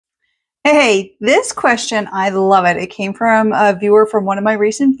Hey, this question, I love it. It came from a viewer from one of my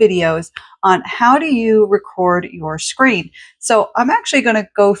recent videos on how do you record your screen. So I'm actually going to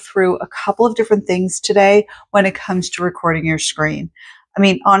go through a couple of different things today when it comes to recording your screen. I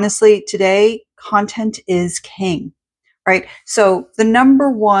mean, honestly, today content is king, right? So the number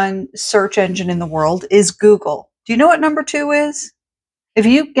one search engine in the world is Google. Do you know what number two is? If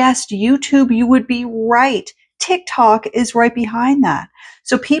you guessed YouTube, you would be right. TikTok is right behind that.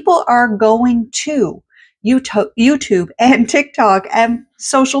 So people are going to YouTube and TikTok and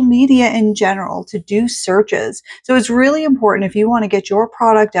social media in general to do searches. So it's really important if you want to get your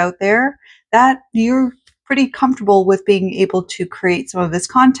product out there that you're pretty comfortable with being able to create some of this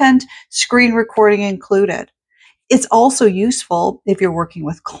content, screen recording included. It's also useful if you're working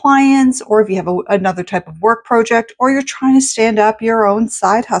with clients or if you have another type of work project or you're trying to stand up your own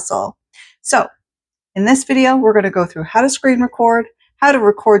side hustle. So in this video, we're going to go through how to screen record, how to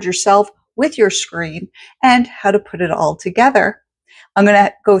record yourself with your screen, and how to put it all together. I'm going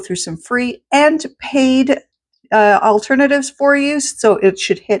to go through some free and paid alternatives for you, so it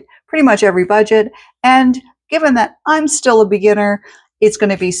should hit pretty much every budget. And given that I'm still a beginner, it's going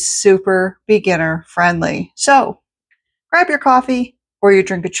to be super beginner friendly. So grab your coffee or your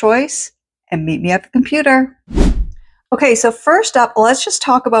drink of choice and meet me at the computer. Okay, so first up, let's just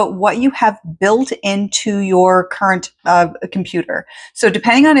talk about what you have built into your current computer. So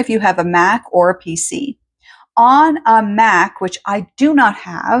depending on if you have a Mac or a PC. On a Mac, which I do not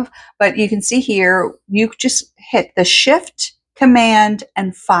have, but you can see here, you just hit the Shift, Command,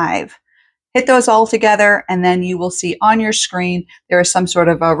 and 5. Hit those all together, and then you will see on your screen, there is some sort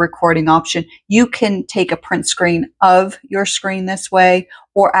of a recording option. You can take a print screen of your screen this way,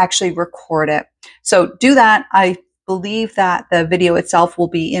 or actually record it. So do that. I believe that the video itself will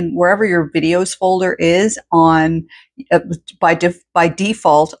be in wherever your videos folder is on by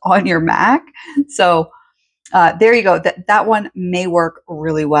default on your Mac. So there you go. That one may work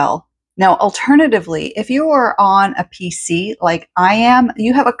really well. Now, alternatively, if you are on a PC like I am,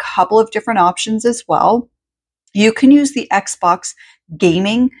 you have a couple of different options as well. You can use the Xbox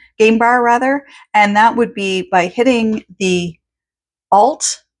game bar rather, and that would be by hitting the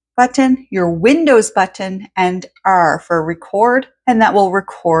Alt button, your Windows button, and R for record, and that will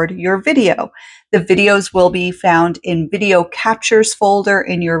record your video. The videos will be found in Video Captures folder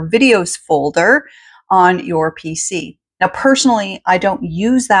in your Videos folder on your PC. Now, personally, I don't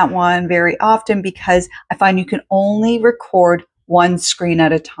use that one very often because I find you can only record one screen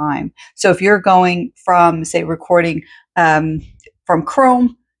at a time. So if you're going from, say, recording from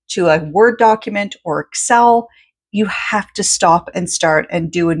Chrome to a Word document or Excel, you have to stop and start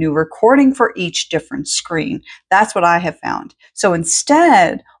and do a new recording for each different screen. That's what I have found. So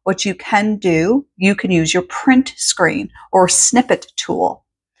instead, what you can do, you can use your print screen or snippet tool.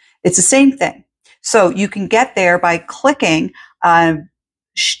 It's the same thing. So you can get there by clicking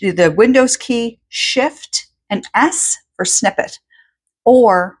the Windows key, Shift, and S for snippet.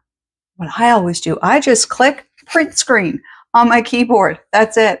 Or what I always do, I just click print screen on my keyboard.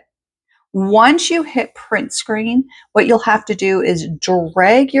 That's it. Once you hit print screen, what you'll have to do is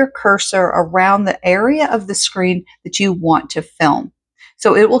drag your cursor around the area of the screen that you want to film.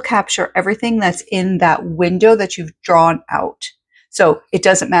 So it will capture everything that's in that window that you've drawn out. So it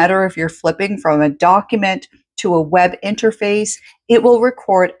doesn't matter if you're flipping from a document to a web interface, it will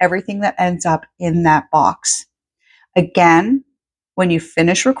record everything that ends up in that box. Again, when you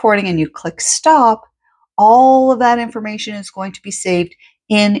finish recording and you click stop, all of that information is going to be saved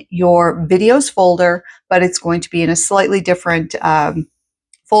in your videos folder, but it's going to be in a slightly different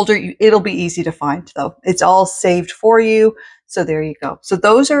folder. It'll be easy to find though. It's all saved for you. So there you go. So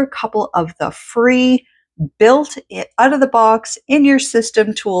those are a couple of the free built out of the box in your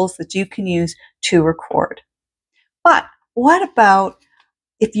system tools that you can use to record. But what about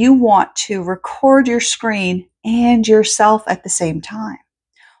if you want to record your screen and yourself at the same time?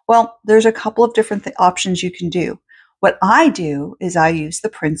 Well, there's a couple of different options you can do. What I do is I use the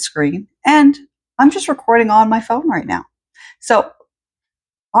print screen, and I'm just recording on my phone right now. So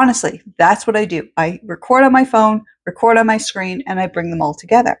honestly, that's what I do. I record on my phone, record on my screen, and I bring them all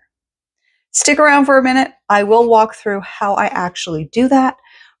together. Stick around for a minute. I will walk through how I actually do that.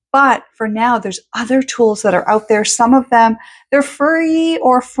 But for now, there's other tools that are out there. Some of them, they're free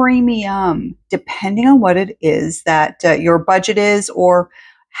or freemium, depending on what it is that your budget is or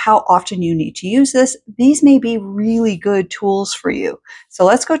how often you need to use this. These may be really good tools for you. So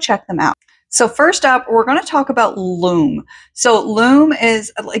let's go check them out. So first up, we're going to talk about Loom. So Loom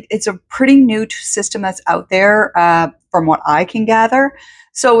is it's a pretty new system that's out there from what I can gather.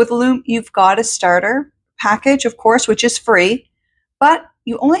 So with Loom, you've got a starter package, of course, which is free. but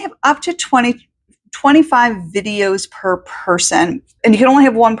you only have up to 25 videos per person, and you can only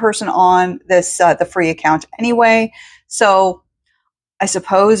have one person on this the free account anyway. So I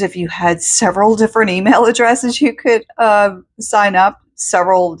suppose if you had several different email addresses, you could sign up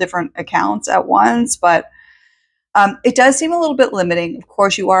several different accounts at once, but it does seem a little bit limiting. Of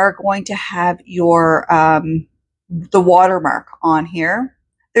course, you are going to have your the watermark on here.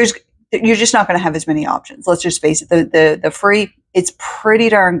 You're just not going to have as many options. Let's just face it. The free, it's pretty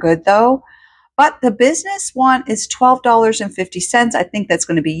darn good though. But the business one is $12.50. I think that's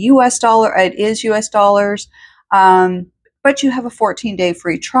going to be US dollar. It is US dollars. But you have a 14-day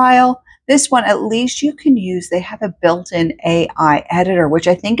free trial. This one, at least you can use, they have a built-in AI editor, which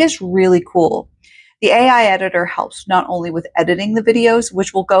I think is really cool. The AI editor helps not only with editing the videos,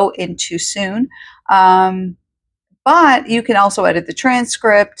 which we'll go into soon, but you can also edit the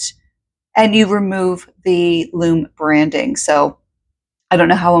transcript, and you remove the Loom branding. So I don't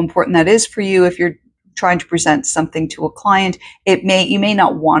know how important that is for you if you're trying to present something to a client. You may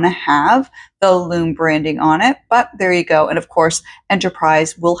not want to have the Loom branding on it, but there you go. And of course,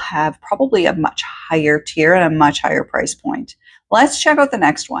 Enterprise will have probably a much higher tier and a much higher price point. Let's check out the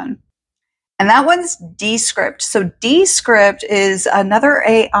next one. And that one's Descript. So Descript is another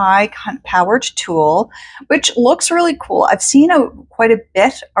AI powered tool, which looks really cool. I've seen quite a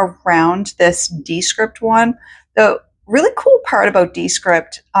bit around this Descript one. The really cool part about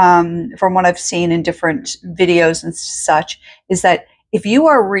Descript, from what I've seen in different videos and such, is that if you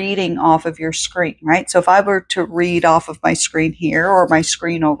are reading off of your screen, right? So if I were to read off of my screen here or my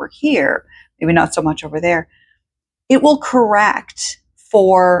screen over here, maybe not so much over there, it will correct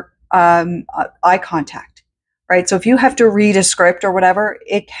for eye contact, right? So if you have to read a script or whatever,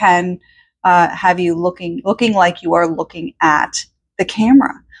 it can have you looking like you are looking at the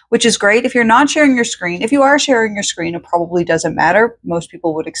camera, which is great. If you're not sharing your screen, if you are sharing your screen, it probably doesn't matter. Most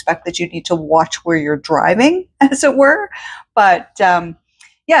people would expect that you need to watch where you're driving, as it were. But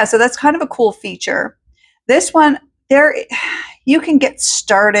yeah, so that's kind of a cool feature. This one, you can get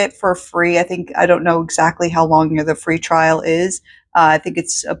started for free. I don't know exactly how long the free trial is. I think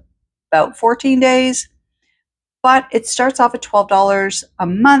it's about 14 days, but it starts off at $12 a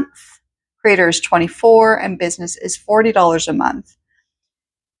month. Creator is $24, and business is $40 a month.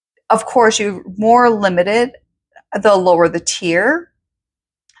 Of course, you're more limited the lower the tier,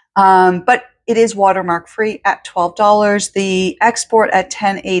 but it is watermark free at $12. The export at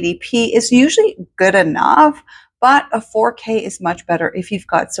 1080p is usually good enough, but a 4K is much better if you've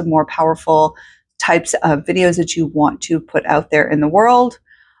got some more powerful types of videos that you want to put out there in the world.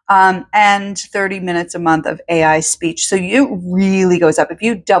 And 30 minutes a month of AI speech. So it really goes up. If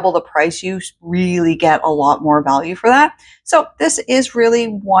you double the price, you really get a lot more value for that. So this is really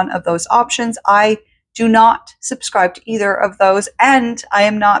one of those options. I do not subscribe to either of those, and I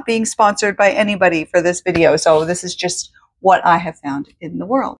am not being sponsored by anybody for this video. So this is just what I have found in the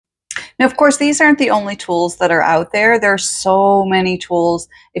world. Now, of course, these aren't the only tools that are out there. There are so many tools.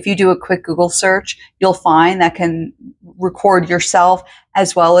 If you do a quick Google search, you'll find that can record yourself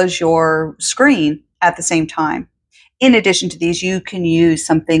as well as your screen at the same time. In addition to these, you can use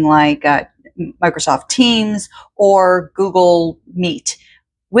something like Microsoft Teams or Google Meet.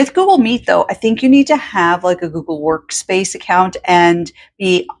 With Google Meet, though, I think you need to have like a Google Workspace account and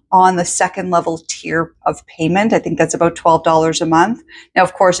be on the second level tier of payment. I think that's about $12 a month. Now,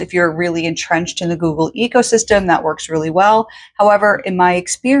 of course, if you're really entrenched in the Google ecosystem, that works really well. However, in my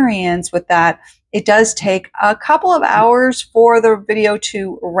experience with that, it does take a couple of hours for the video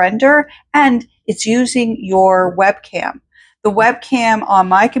to render, and it's using your webcam. The webcam on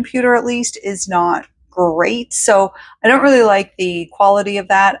my computer, at least, is not great. So I don't really like the quality of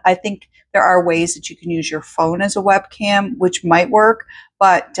that. I think there are ways that you can use your phone as a webcam, which might work.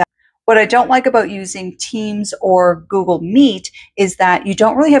 But what I don't like about using Teams or Google Meet is that you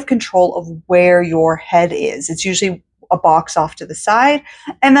don't really have control of where your head is. It's usually a box off to the side,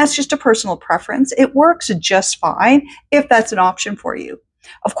 and that's just a personal preference. It works just fine if that's an option for you.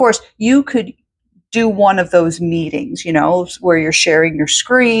 Of course, you could do one of those meetings, where you're sharing your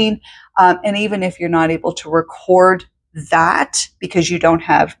screen. And even if you're not able to record that because you don't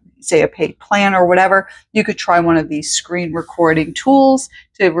have, say, a paid plan or whatever, you could try one of these screen recording tools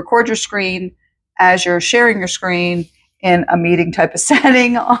to record your screen as you're sharing your screen in a meeting type of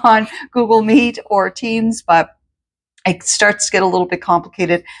setting on Google Meet or Teams. But it starts to get a little bit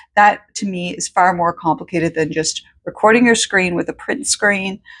complicated. That, to me, is far more complicated than just recording your screen with a print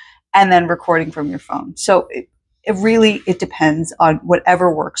screen and then recording from your phone. So it depends on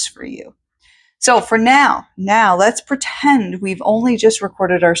whatever works for you. So for now let's pretend we've only just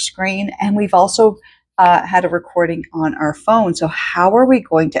recorded our screen, and we've also had a recording on our phone. So how are we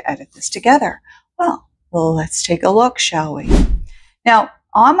going to edit this together? Well, let's take a look, shall we? Now,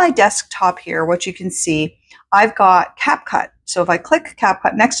 on my desktop here, what you can see, I've got CapCut. So if I click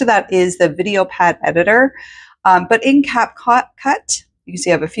CapCut, next to that is the video pad editor. But in CapCut, you can see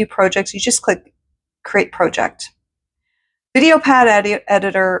I have a few projects. You just click Create Project. Video pad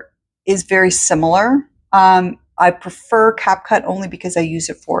editor is very similar. I prefer CapCut only because I use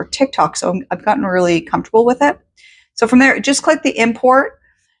it for TikTok. So I've gotten really comfortable with it. So from there, just click the import.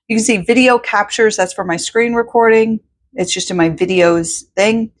 You can see video captures. That's for my screen recording. It's just in my videos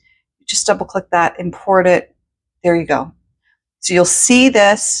thing. Just double click that, import it. There you go. So you'll see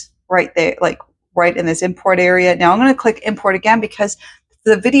this right there, like right in this import area. Now I'm going to click import again because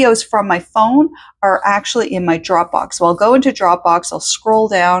the videos from my phone are actually in my Dropbox. So I'll go into Dropbox, I'll scroll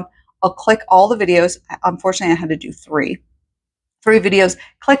down, I'll click all the videos. Unfortunately, I had to do three videos,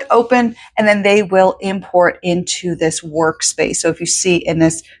 click open, and then they will import into this workspace. So if you see in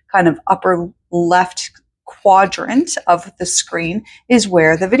this kind of upper left quadrant of the screen is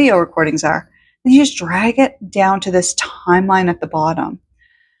where the video recordings are. And you just drag it down to this timeline at the bottom.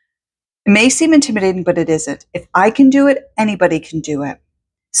 It may seem intimidating, but it isn't. If I can do it, anybody can do it.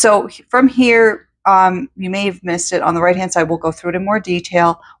 So from here, you may have missed it. On the right-hand side, we'll go through it in more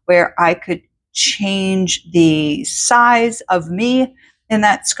detail where I could change the size of me in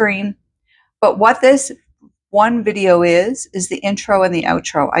that screen. But what this one video is the intro and the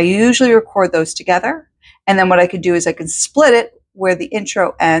outro. I usually record those together. And then what I could do is I can split it where the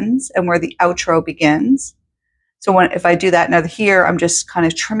intro ends and where the outro begins. So if I do that now here, I'm just kind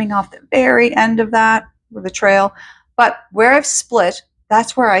of trimming off the very end of that with the trail. But where I've split,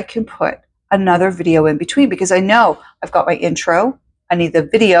 that's where I can put another video in between because I know I've got my intro. I need the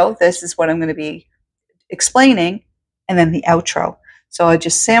video. This is what I'm going to be explaining, and then the outro. So I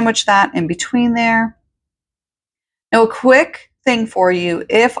just sandwich that in between there. Now, a quick thing for you,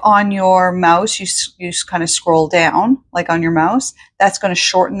 if on your mouse you kind of scroll down, like on your mouse, that's going to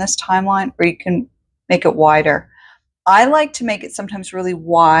shorten this timeline, or you can make it wider. I like to make it sometimes really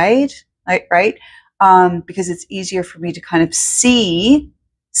wide, right? Because it's easier for me to kind of see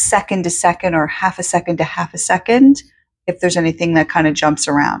second to second or half a second to half a second if there's anything that kind of jumps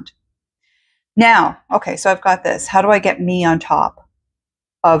around. Now, okay, so I've got this. How do I get me on top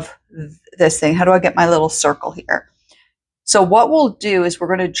of this thing? How do I get my little circle here? So what we'll do is we're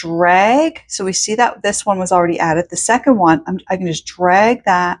going to drag. So we see that this one was already added. The second one, I can just drag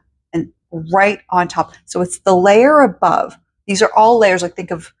that and right on top. So it's the layer above. These are all layers. Like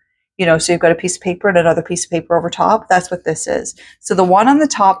think of, so you've got a piece of paper and another piece of paper over top. That's what this is. So the one on the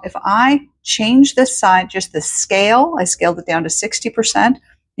top, if I change this side, just the scale, I scaled it down to 60%.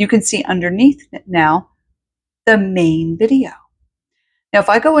 You can see underneath it now the main video. Now, if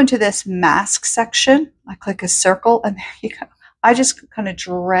I go into this mask section, I click a circle, and there you go. I just kind of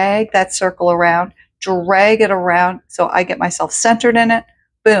drag that circle around, drag it around so I get myself centered in it.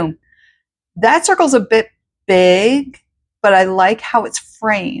 Boom. That circle's a bit big, but I like how it's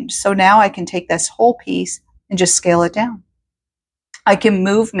framed. So now I can take this whole piece and just scale it down. I can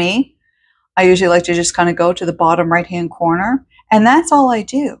move me. I usually like to just kind of go to the bottom right-hand corner, and that's all I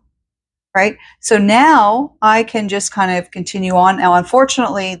do. Right? So now I can just kind of continue on. Now,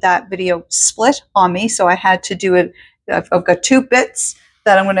 unfortunately, that video split on me, so I had to do it. I've got two bits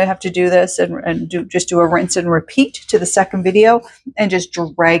that I'm going to have to do this and just do a rinse and repeat to the second video and just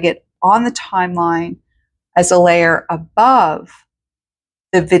drag it on the timeline as a layer above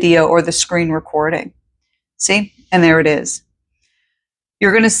the video or the screen recording. See? And there it is.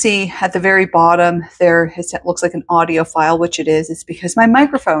 You're going to see at the very bottom there, it looks like an audio file, which it is. It's because my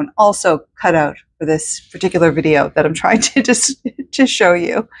microphone also cut out for this particular video that I'm trying to just to show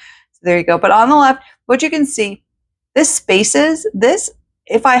you. So there you go. But on the left, what you can see, this spaces, this,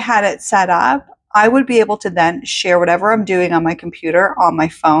 if I had it set up, I would be able to then share whatever I'm doing on my computer, on my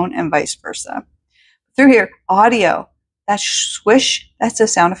phone, and vice versa. Through here, audio, that swish, that's a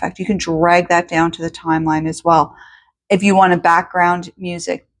sound effect. You can drag that down to the timeline as well. If you want a background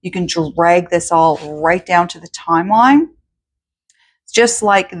music, you can drag this all right down to the timeline. Just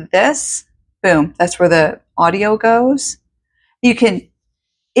like this, boom, that's where the audio goes. You can,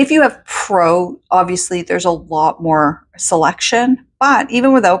 if you have Pro, obviously there's a lot more selection, but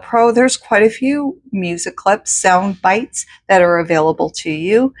even without Pro, there's quite a few music clips, sound bites that are available to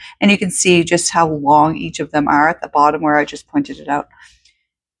you. And you can see just how long each of them are at the bottom where I just pointed it out.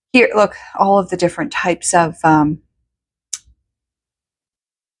 Here, look, all of the different types of,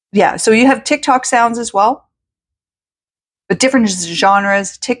 so you have TikTok sounds as well, but different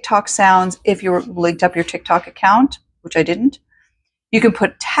genres, TikTok sounds. If you linked up your TikTok account, which I didn't, you can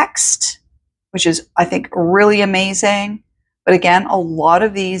put text which is, I think, really amazing. But again, a lot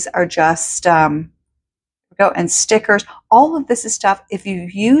of these are just, and stickers. All of this is stuff, if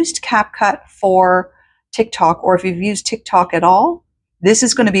you've used CapCut for TikTok, or if you've used TikTok at all, this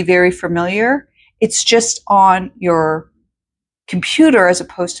is going to be very familiar. It's just on your computer as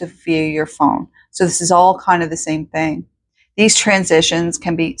opposed to via your phone. So this is all kind of the same thing. These transitions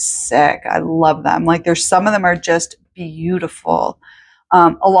can be sick. I love them. Like, there's some of them are just beautiful. A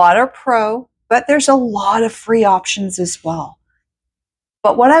lot are pro, but there's a lot of free options as well.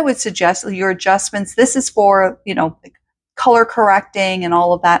 But what I would suggest, your adjustments, this is for, like color correcting and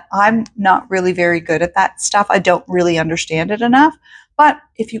all of that. I'm not really very good at that stuff. I don't really understand it enough. But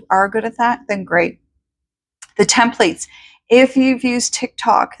if you are good at that, then great. The templates. If you've used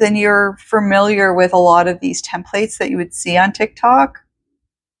TikTok, then you're familiar with a lot of these templates that you would see on TikTok.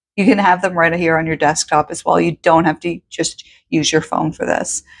 You can have them right here on your desktop as well. You don't have to just use your phone for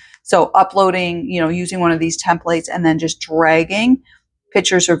this. So uploading, using one of these templates and then just dragging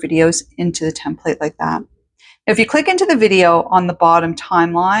pictures or videos into the template like that. If you click into the video on the bottom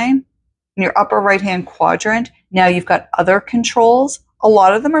timeline, in your upper right-hand quadrant, now you've got other controls. A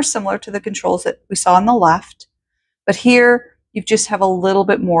lot of them are similar to the controls that we saw on the left, but here you just have a little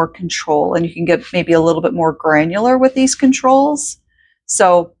bit more control, and you can get maybe a little bit more granular with these controls.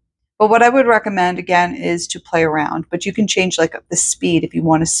 So, but what I would recommend, again, is to play around, but you can change like the speed if you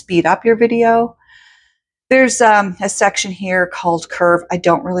want to speed up your video. There's a section here called curve. I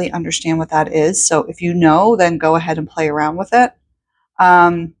don't really understand what that is. So if you know, then go ahead and play around with it.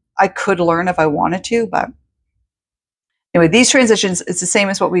 I could learn if I wanted to, but anyway, these transitions, it's the same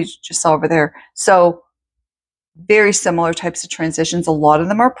as what we just saw over there. So very similar types of transitions. A lot of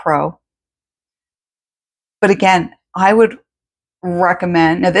them are pro. But again, I would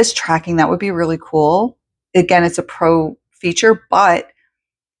recommend, now this tracking, that would be really cool. Again, it's a pro feature, but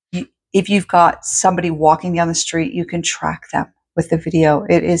if you've got somebody walking down the street, you can track them with the video.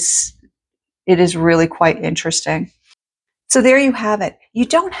 It is really quite interesting. So there you have it. You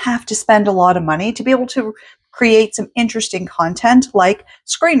don't have to spend a lot of money to be able to create some interesting content like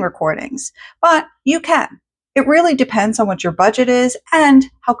screen recordings, but you can. It really depends on what your budget is and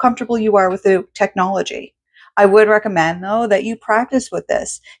how comfortable you are with the technology. I would recommend, though, that you practice with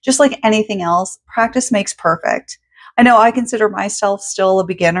this. Just like anything else, practice makes perfect. I know I consider myself still a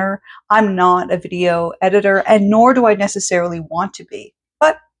beginner. I'm not a video editor, and nor do I necessarily want to be,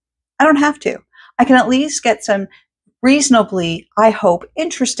 but I don't have to. I can at least get some reasonably, I hope,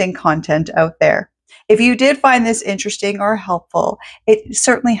 interesting content out there. If you did find this interesting or helpful, it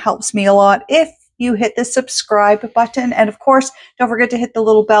certainly helps me a lot if you hit the subscribe button. And of course, don't forget to hit the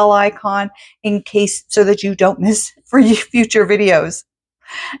little bell icon in case, so that you don't miss future videos.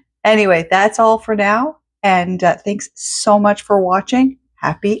 Anyway, that's all for now. And thanks so much for watching.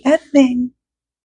 Happy editing.